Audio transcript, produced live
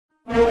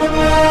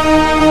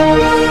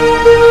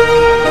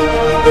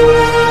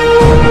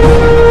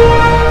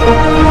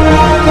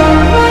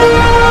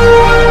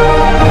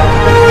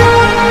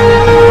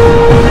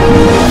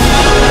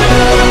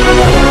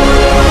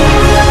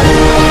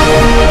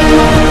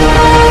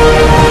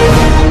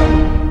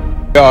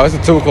Yo, it's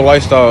a typical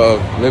lifestyle of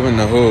living in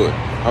the hood.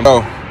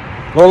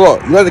 Bro,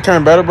 look, you like the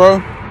camera better,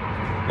 bro?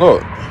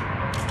 Look.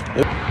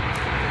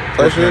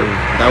 That shit?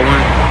 That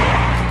one?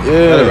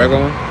 Yeah. That a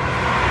regular one?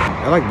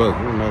 I like both.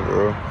 I don't know,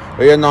 bro.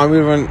 But yeah, no, we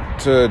went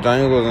to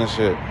Giant and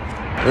shit.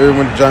 We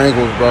went to Giant,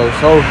 bro.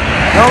 So, you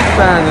know what I'm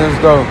saying is,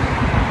 though,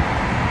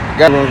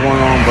 got what's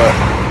going on, but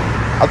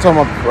I told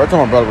my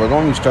brother, bro,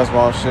 don't be stressed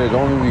about shit.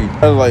 Don't be,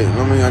 like,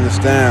 let me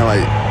understand,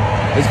 like,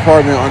 it's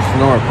part of being an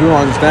entrepreneur. People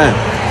don't understand.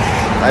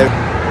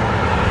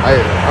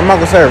 I'm not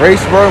gonna say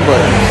race, bro, but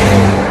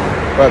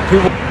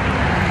people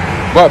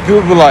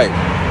be like,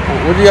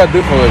 what do you gotta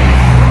do for a living?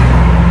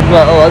 People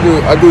like, oh,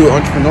 I do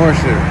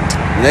entrepreneurship,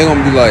 and they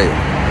gonna be like,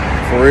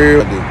 for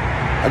real,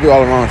 I do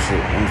all around shit.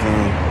 You know what I'm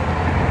saying,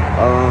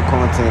 all around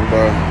content,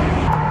 bro.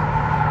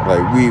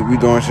 Like we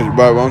doing shit,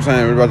 but I'm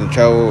saying we're about to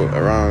travel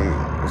around. You know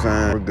what I'm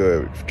saying, we're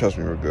good. Trust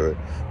me, we're good.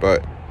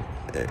 But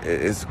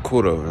it's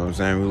cool though. You know what I'm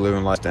saying, we live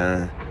in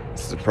lifestyle.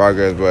 It's the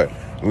progress, but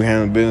we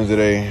handling business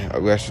today.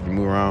 We got shit to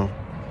move around.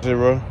 Shit,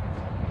 bro.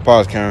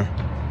 Pause, Karen.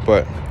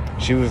 But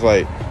she was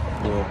like,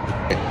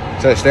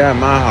 so stay at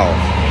my house.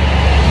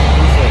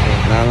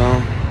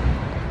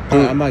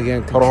 I'm not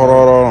getting control.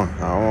 Hold on.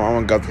 I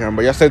want to go to Karen,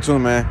 but y'all stay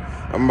tuned, man.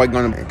 I'm like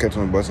gonna catch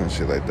on the bus and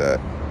shit like that.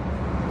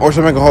 Or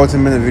should I make a whole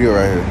 10-minute video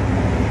right here?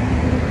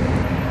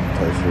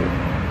 Type shit.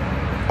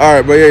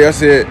 Alright, but yeah, y'all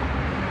see it.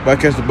 But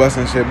I catch the bus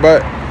and shit.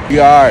 But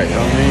we alright, you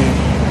know what I mean?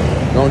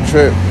 Don't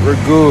trip. We're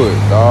good,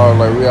 dog.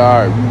 Like, we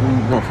alright.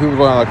 People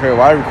going like, hey,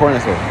 why are you recording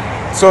this stuff?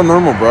 It's so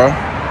normal, bro.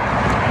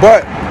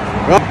 But,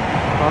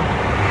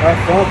 that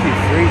phone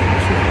keeps freezing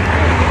and shit.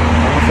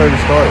 I'm afraid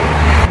to start it.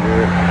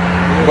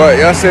 Yeah. But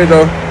y'all said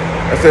though,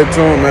 I said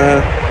to him,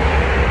 man.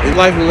 It's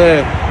life we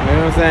live. You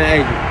know what I'm saying?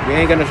 Hey, we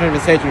ain't got no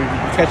transportation.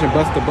 We're catching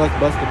bus to bus.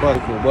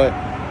 But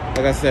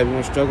like I said, we're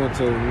gonna struggle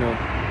until, you know,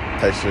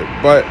 type shit.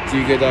 But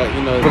till you get that,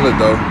 you know. Feel it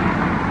though.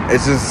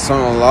 It's just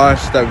some a lot of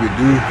shit that we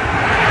do,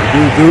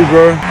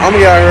 bro. I'm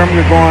gonna get out here. I'm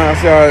gonna go on. I'll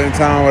see y'all in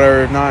town,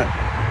 whatever. If not,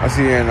 I'll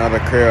see you in another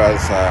crib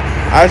outside.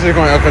 I actually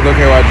going to LKYG.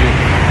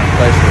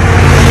 Type shit.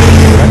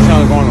 That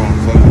channel going on.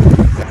 So.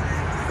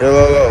 Yeah,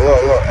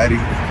 look, Eddie,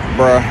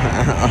 bruh.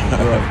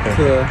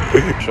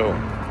 Sure.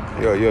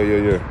 Yo.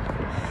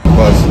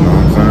 Bus, you know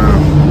what I'm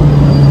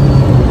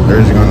saying?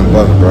 Everything on the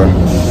bus, bro.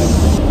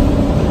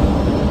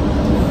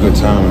 Good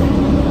timing.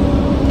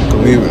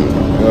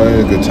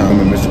 It's a good time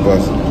we missed the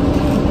bus.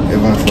 It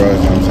went for us,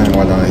 you know what I'm saying?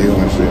 Walk down the hill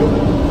and shit.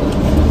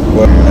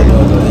 But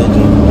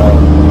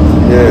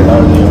yeah.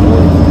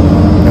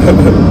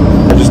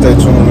 I just stay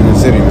tuned in the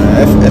city,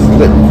 man. It's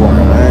lit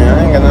recording.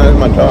 I ain't got nothing. It's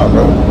my job,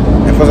 bro.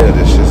 And for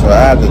this shit, so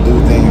I have to do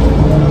things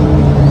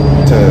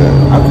to.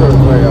 I could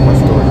record on my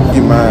story.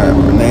 Get my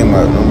name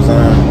up, you know what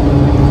I'm saying?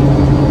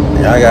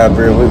 Yeah, I gotta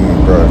bear with me,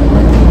 bro.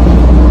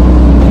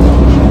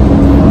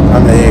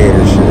 I'm the head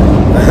of shit.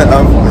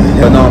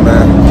 But no,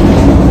 man.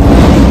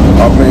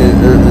 I'll be in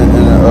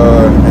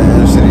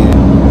the city.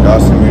 Y'all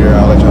see me there.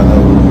 I'll let y'all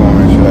know where we're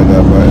going and shit like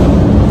that. But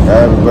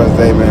y'all have a blessed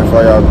day, man.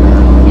 For y'all,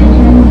 man.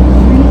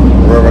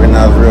 Real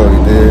recognize real,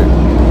 you did.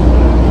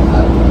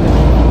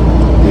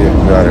 Yeah,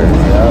 we got it.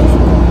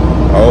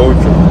 Oh,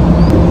 true.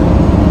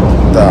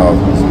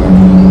 Thousands, man.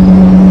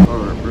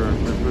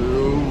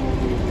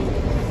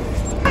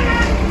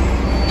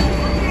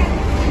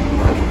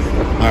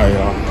 Alright,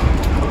 y'all.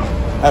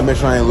 I gotta make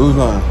sure I ain't lose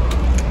nothing.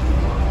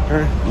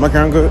 My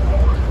camera good?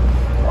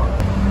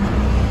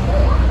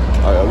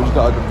 Alright, we just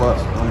got out the bus.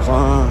 You know what I'm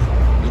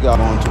saying? Just got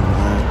on to it,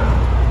 man.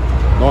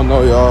 Don't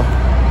know, y'all.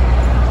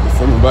 You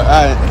feel me? But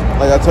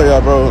like I tell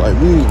y'all, bro, like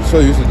we so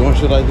used to doing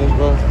shit like this,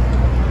 bro.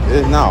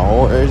 It's not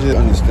hard. It's just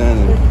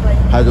understanding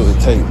how do it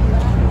take.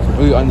 So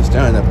really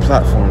understanding the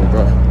platform,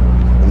 bro.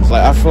 And it's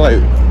like I feel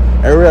like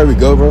everywhere we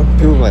go, bro,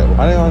 people like,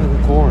 why they on the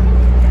record?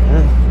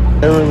 Yeah.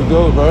 Everywhere we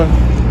go, bro.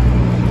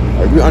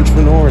 Like, we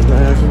entrepreneurs,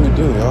 man. That's what we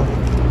do, y'all.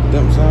 You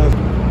know what I'm saying?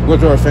 We go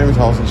to our family's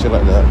house and shit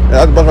like that. Yeah,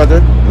 that's the bus right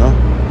there, you know?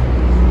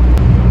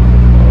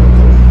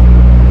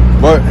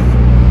 But,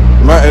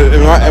 am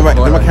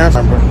I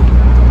camera, bro?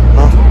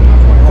 Huh?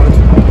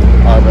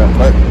 Alright, man.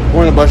 But,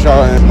 we're in the bus,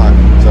 y'all, and it's not.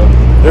 So,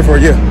 therefore,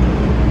 yeah.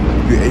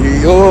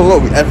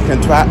 Look, we African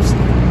twats.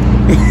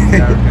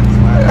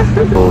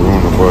 African twats. We're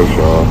on the bus,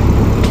 y'all.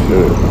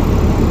 Shit.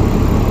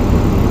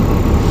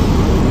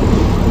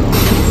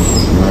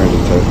 I'm ready to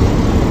take it.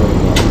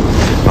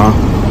 Huh?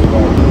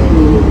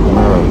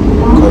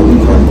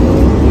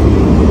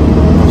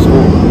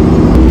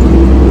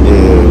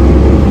 Yeah.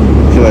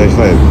 She's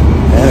like,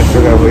 man, I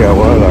figured out we got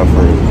wild out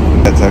for you.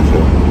 I text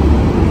her.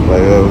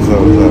 Like, yo, what's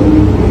up?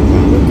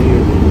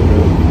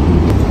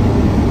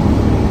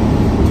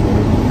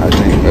 I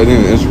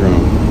think Instagram.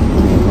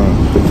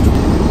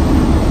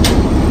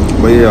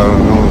 But yeah, I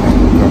don't know.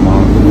 Come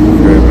on.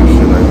 Grab and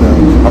shit like that.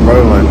 My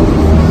brother like,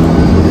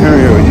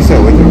 Henry, you said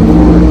wait to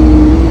record.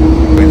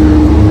 Wait to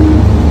record.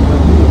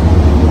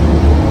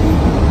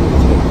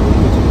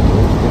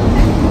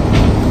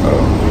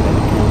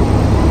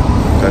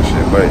 That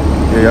shit, but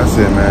yeah, y'all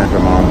see it, man,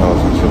 from my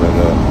house and shit like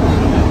that.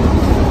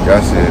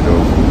 Y'all see it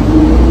though.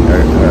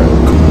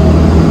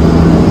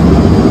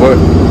 What?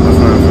 That's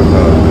not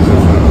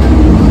for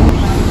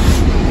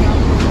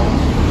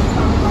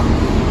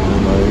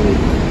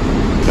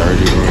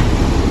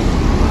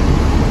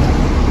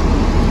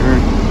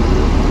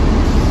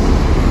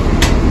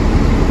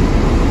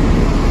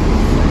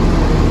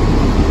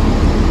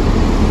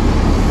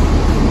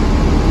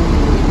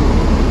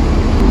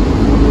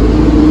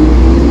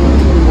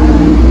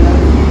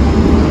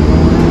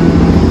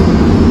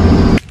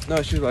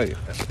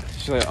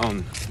She's like,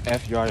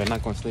 F y'all, you're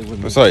not gonna stay with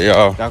me. What's up,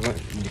 y'all? Y'all gonna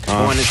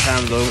going this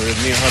time's over.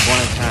 Me and her going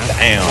this time.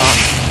 Damn.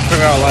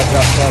 Figure out like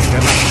y'all stuff.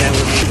 You're not staying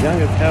with me. Young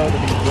as hell to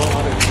be doing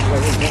all this.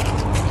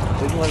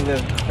 So you want to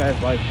live a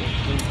fast life.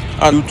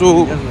 I do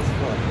too.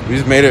 We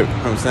just made it, you know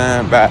what I'm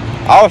saying, back.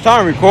 I was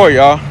trying to record,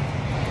 y'all.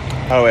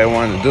 How the way I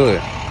wanted to do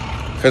it.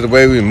 Because the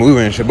way we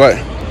moving and shit. But,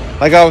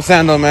 like I was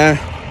saying though, man.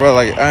 Bro,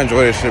 like, I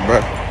enjoy this shit, bro.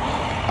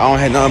 I don't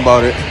hate nothing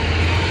about it. You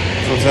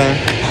know what I'm saying?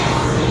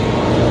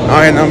 I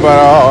don't hate nothing about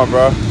it at all,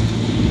 bro.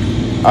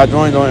 I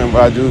join doing it,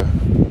 but I do.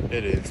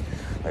 It is.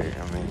 Like,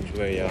 I mean,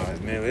 enjoy y'all.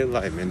 Man, live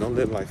life, man. Don't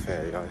live life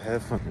fast, y'all.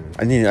 Have fun.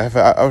 I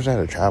wish I had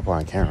a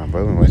tripod and camera,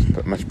 bro. It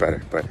was much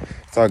better. But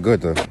it's all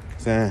good, though. You know what I'm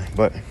saying?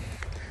 But,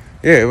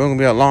 yeah, it wasn't going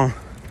to be that long.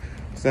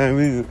 Saying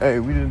we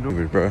just do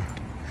it, bro.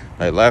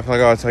 Like life, like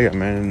I always tell you,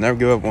 man, never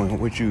give up on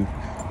what you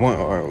want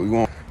or we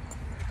want.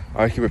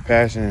 Always keep a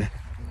passion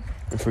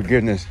and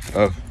forgiveness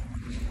of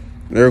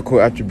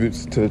lyrical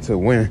attributes to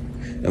win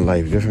in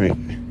life, different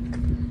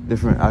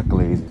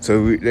accolades.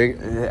 So they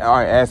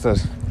already asked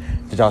us,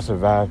 did y'all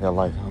survive that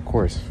life? Of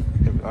course,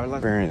 Our life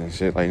experience and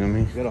shit, like, you know what I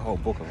mean? we got a whole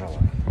book of our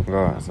life. Oh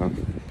God, so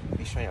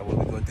He's showing y'all what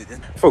we go through. This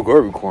I feel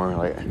good recording,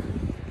 like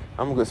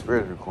I'm a good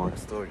spirit recording.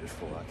 story just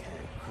full. I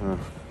can't.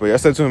 But yeah,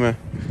 stay tuned, man.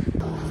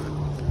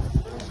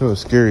 It was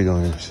scary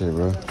doing this shit,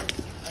 bro.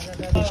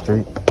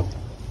 Straight.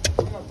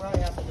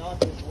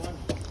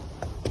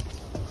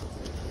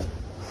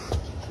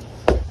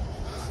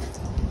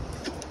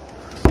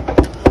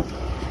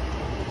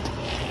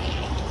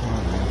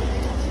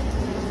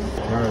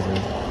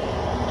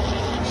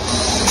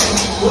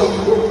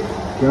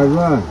 Guys,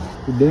 run.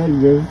 Good daddy,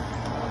 baby.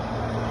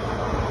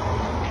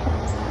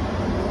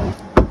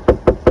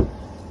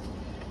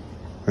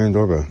 Ring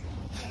doorbell.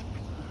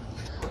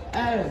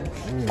 Hey,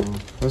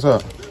 What's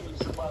up?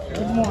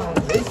 good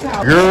morning. It's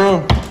how Girl.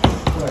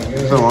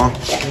 What's up, Mom?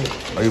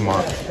 Oh, you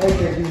Mom?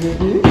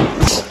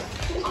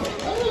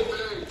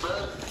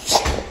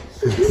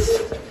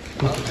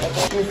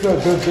 What's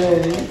up, good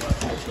daddy?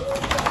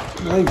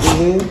 Hey,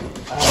 good.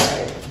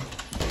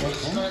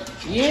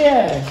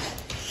 yeah.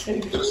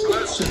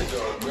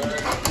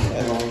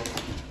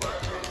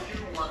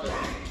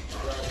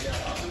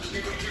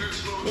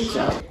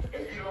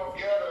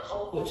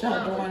 What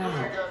y'all doing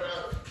out?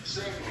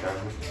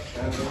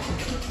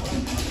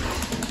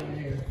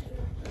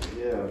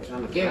 Yeah, I'm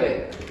trying to Get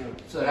it.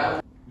 So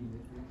that.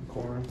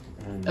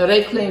 Oh,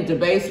 they cleaned the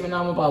basement.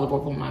 I'm about to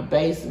work on my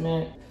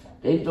basement.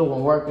 They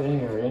doing work in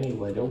here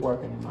anyway. They're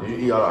working in my. You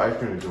eat all the ice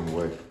cream and give them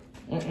away.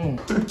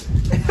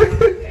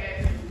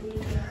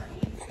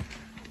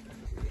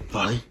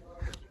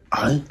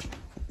 I.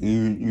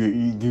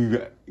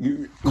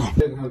 You.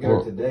 come get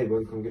her today,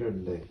 bro. Come get her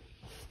today.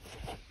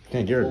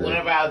 Can't get her Well, today.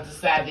 whenever I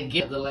decide to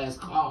get the last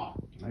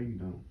call. No, you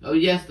don't. Oh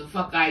yes, the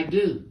fuck I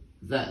do.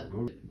 So.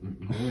 Go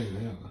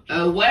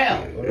Oh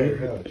well.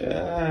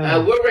 yeah.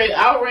 We're ready.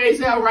 I'll raise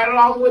hell right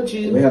along with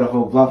you. We had a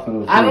whole block for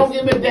those. I don't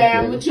give a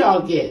damn what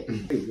y'all get. We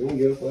don't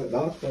give a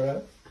fuck. $1 for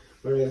that.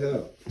 Where is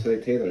hell? So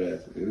they tailor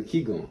that. We'll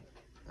keep going.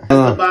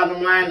 That's the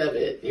bottom line of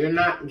it. You're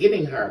not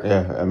getting her.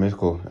 Yeah, I mean, it's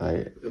cool.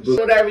 Like,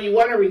 Whatever you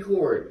want to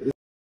record.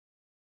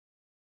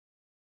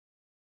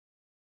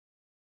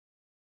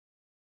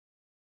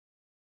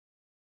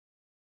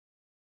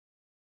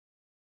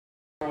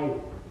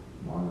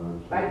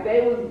 Like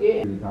they was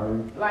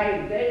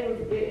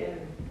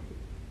getting.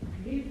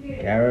 He's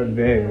getting. Cara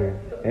baby.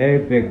 Hey,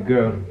 big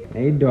girl.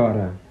 Hey,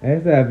 daughter.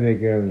 That's that big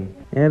girlie.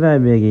 Hey,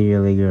 that big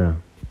girly girl.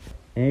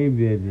 Hey,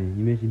 baby.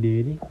 You miss your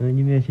daddy? Oh,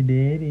 you miss your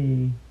daddy.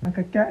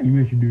 You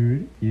miss your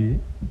daddy? Yeah.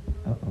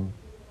 Uh-oh.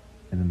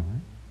 Is it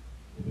mine?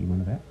 You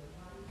want that?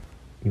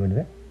 You want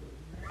that?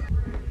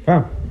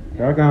 Come.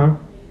 Cara, come.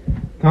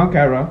 Come,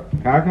 Cara.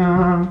 Cara,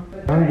 come.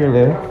 Come,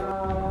 girlie.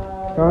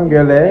 Come,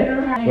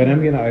 girlie. But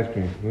I'm getting ice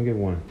cream. I'm gonna get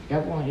one.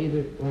 Got one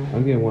either.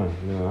 I'm getting one.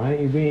 No, we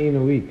ain't eating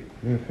a week.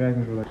 We've been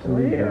fasting for like 2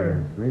 weeks.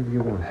 Maybe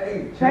get one.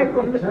 Take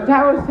them.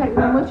 Towers, take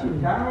them with you.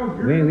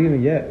 We ain't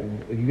leaving yet.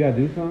 You gotta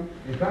do something?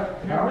 A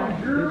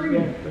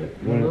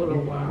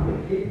little while.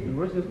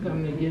 Where's this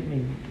coming to get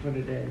me for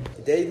the day?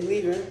 Today's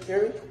leaving,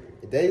 Carrie.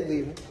 Today's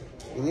leaving.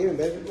 You leaving,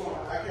 baby?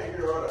 I can't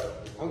hear all that.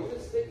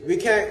 We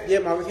can't, yeah,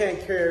 Mom, we can't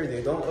carry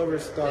everything. Don't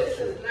overstock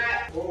shit.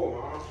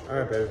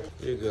 Alright, baby.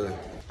 You're good.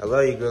 I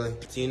love you, girlie.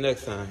 See you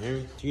next time, hear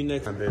me? See you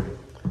next time, baby.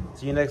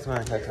 See you next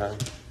time, Kaka.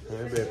 Come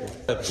here, baby.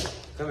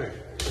 Come here.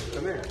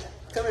 Come here.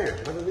 Come here.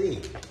 About to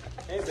leave.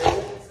 Hey,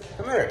 baby.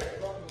 Come here.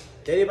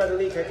 Daddy about to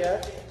leave,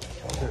 Kaka.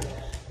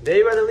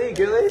 Daddy about to leave,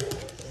 girlie.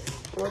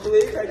 You want to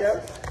leave,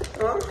 Kaka?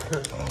 Come on.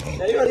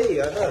 Daddy about to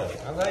leave. I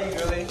love you,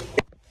 girlie.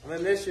 I'm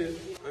gonna miss you.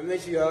 I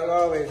miss you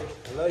always.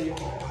 I love you.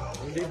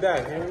 I'll be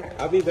back, hear me?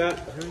 I'll be back.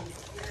 Hear me?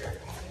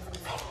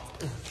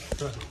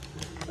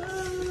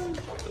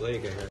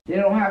 They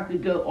don't have to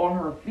go on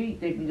her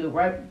feet. They can go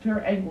right to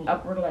her ankles,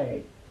 up her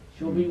leg.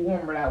 She'll be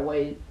warmer that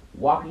way,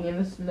 walking in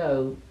the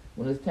snow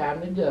when it's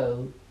time to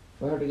go,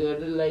 for her to go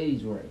to the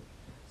ladies' room.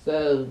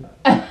 So,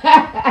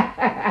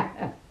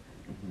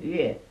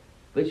 yeah.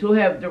 But she'll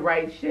have the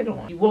right shit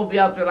on. She won't be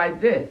out there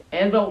like this.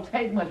 And it don't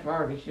take much for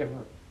her to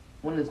shiver.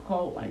 when it's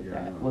cold like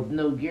that with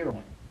no gear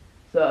on.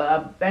 So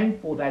I'm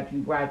thankful that you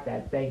brought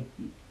that. Thank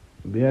you.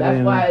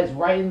 That's why it's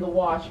right in the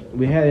washer.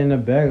 We had it in the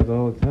bags the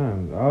whole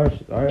time.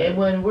 And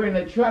when we're in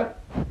the truck,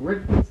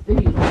 Rick puts the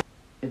heat on.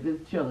 If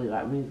it's chilly,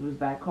 that means it's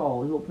that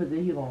cold, he'll put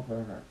the heat on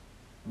for her.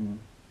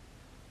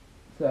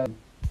 So,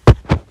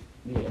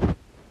 yeah.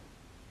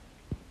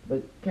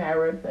 But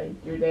Kara,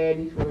 thank your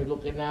daddies for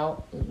looking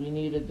out, because we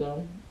needed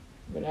them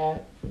for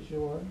that, for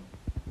sure.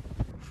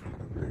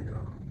 There you go.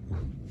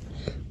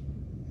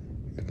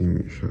 Give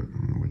me a shirt. I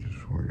don't know what this is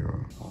for,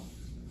 y'all. Oh,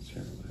 it's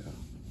here, y'all.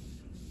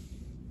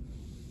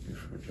 It's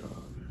for a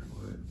job, man.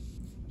 What?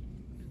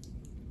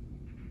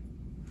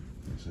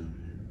 What's in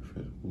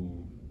here?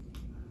 Facebook.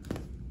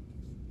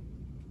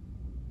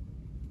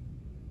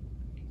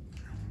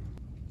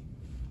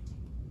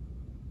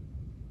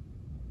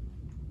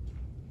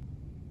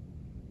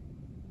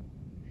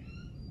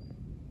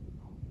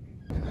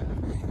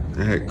 I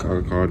had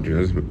called you. I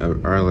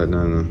let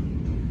Nana know.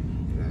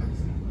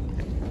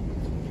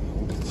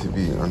 TV,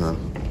 I know.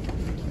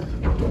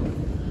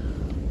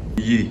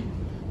 Yee.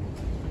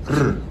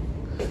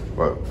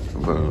 But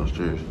I'm on the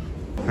streets.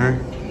 Huh?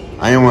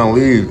 I didn't want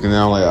to leave because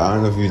now I'm like, I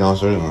don't know if he's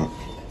downstairs or not.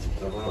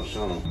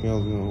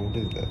 What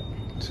is that?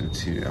 To the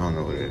TV. I don't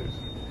know what it is.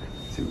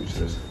 TV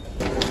says.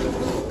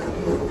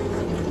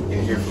 You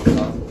hear from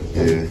the house?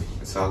 Yeah.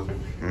 It's out.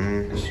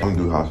 I'm gonna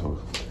do hospitals.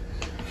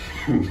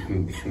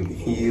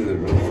 Either,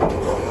 bro.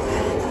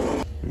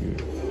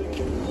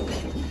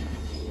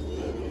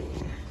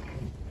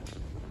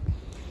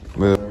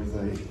 Well,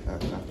 Thursday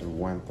after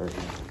 1:30.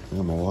 I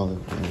got my wallet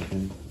and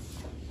everything.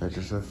 Got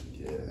your stuff?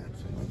 Yeah.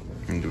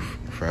 I'm gonna do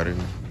Friday,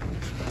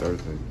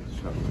 Thursday.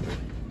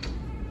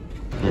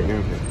 Yeah, give me a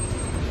pick.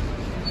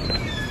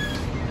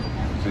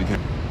 So you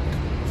can.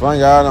 Fun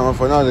guy on my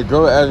phone. No, the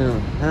girl asked me,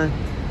 huh?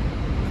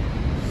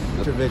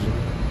 What's your vision?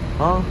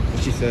 Huh?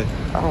 What she said?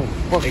 I don't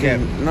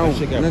fucking know.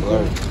 She got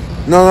blurred.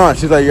 No.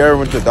 She's like, you ever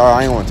went to the doctor?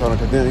 I ain't want to tell her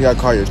because then you gotta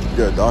call your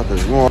doctor.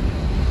 You want?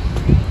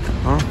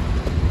 Huh?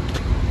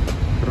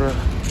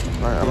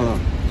 I don't know.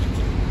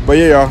 But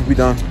yeah, y'all, we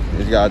done.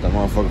 Just got that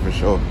motherfucker for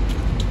sure.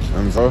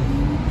 I'm sorry.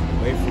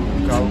 Wait for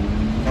him. Call him.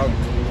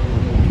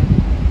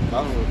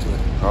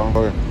 Call him.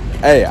 Okay.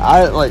 Hey,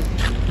 I like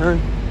her.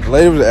 The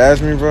lady was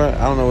asking me, bro.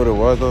 I don't know what it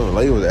was though. The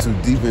lady was too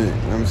deep in it. You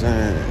know what I'm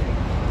saying?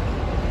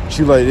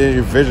 She like, yeah,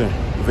 your vision,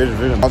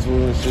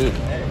 hospital and shit.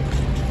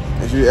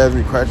 And she asked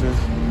me questions.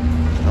 You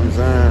know what I'm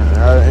saying?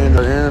 And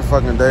at the end of the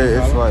fucking day,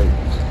 it's like,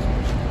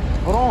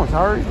 hold on,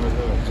 Tyree.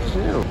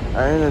 Chill. At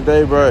the end of the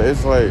day, bro,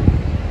 it's like, you know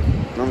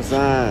what I'm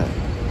saying?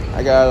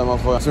 I got out of my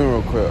motherfucker soon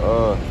real quick.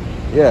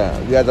 Yeah,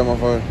 we got that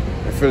motherfucker.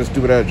 They feel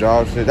stupid at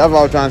job shit. That's what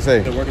I was trying to say.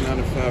 They're working 9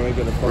 to 5, they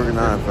go to Working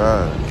 9 to 5.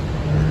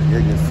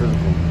 Yeah, get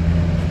physical.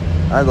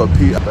 I go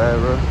pee bad,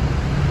 bro.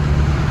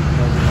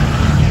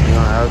 You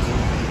don't have to.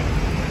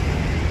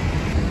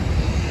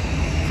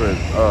 For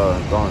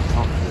throwing